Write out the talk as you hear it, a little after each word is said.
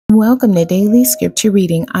Welcome to Daily Scripture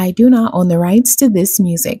Reading. I do not own the rights to this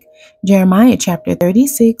music. Jeremiah chapter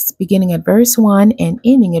 36, beginning at verse 1 and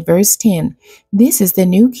ending at verse 10. This is the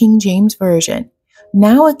New King James Version.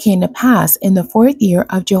 Now it came to pass in the 4th year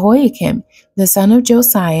of Jehoiakim, the son of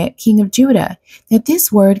Josiah, king of Judah, that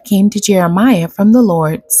this word came to Jeremiah from the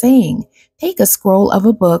Lord, saying, Take a scroll of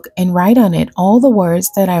a book and write on it all the words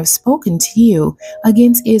that I have spoken to you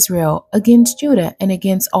against Israel, against Judah, and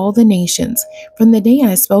against all the nations, from the day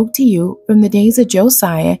I spoke to you, from the days of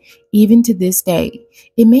Josiah, even to this day.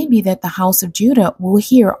 It may be that the house of Judah will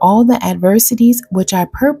hear all the adversities which I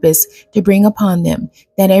purpose to bring upon them,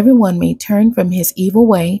 that everyone may turn from his evil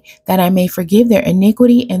way, that I may forgive their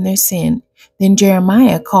iniquity and their sin. Then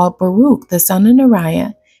Jeremiah called Baruch the son of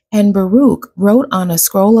Neriah, and Baruch wrote on a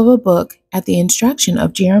scroll of a book at the instruction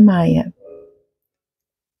of Jeremiah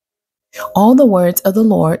all the words of the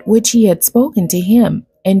Lord which he had spoken to him.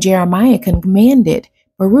 And Jeremiah commanded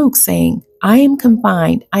Baruch, saying, I am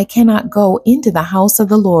confined, I cannot go into the house of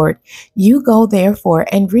the Lord. You go therefore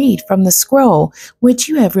and read from the scroll which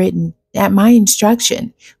you have written at my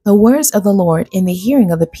instruction the words of the Lord in the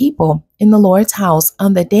hearing of the people in the Lord's house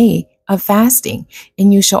on the day of fasting,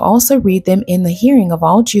 and you shall also read them in the hearing of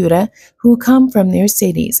all Judah who come from their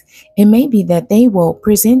cities. It may be that they will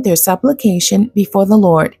present their supplication before the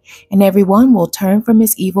Lord, and every one will turn from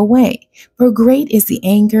his evil way. For great is the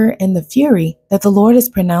anger and the fury that the Lord has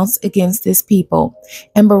pronounced against this people.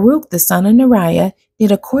 And Baruch the son of Neriah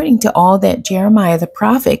did according to all that Jeremiah the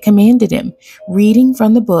prophet commanded him, reading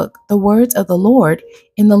from the book the words of the Lord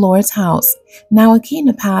in the Lord's house. Now it came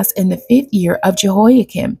to pass in the 5th year of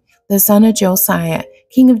Jehoiakim, the son of Josiah,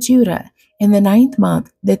 king of Judah, in the 9th month,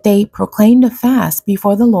 that they proclaimed a fast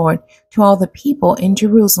before the Lord to all the people in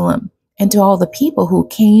Jerusalem, and to all the people who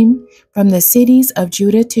came from the cities of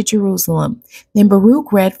Judah to Jerusalem. Then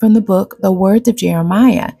Baruch read from the book the words of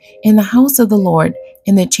Jeremiah in the house of the Lord,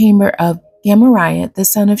 in the chamber of Gemariah the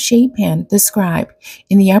son of Shaphan the scribe,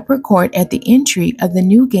 in the upper court at the entry of the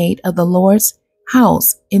new gate of the Lord's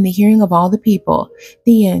house, in the hearing of all the people.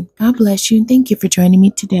 The end. God bless you, and thank you for joining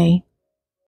me today.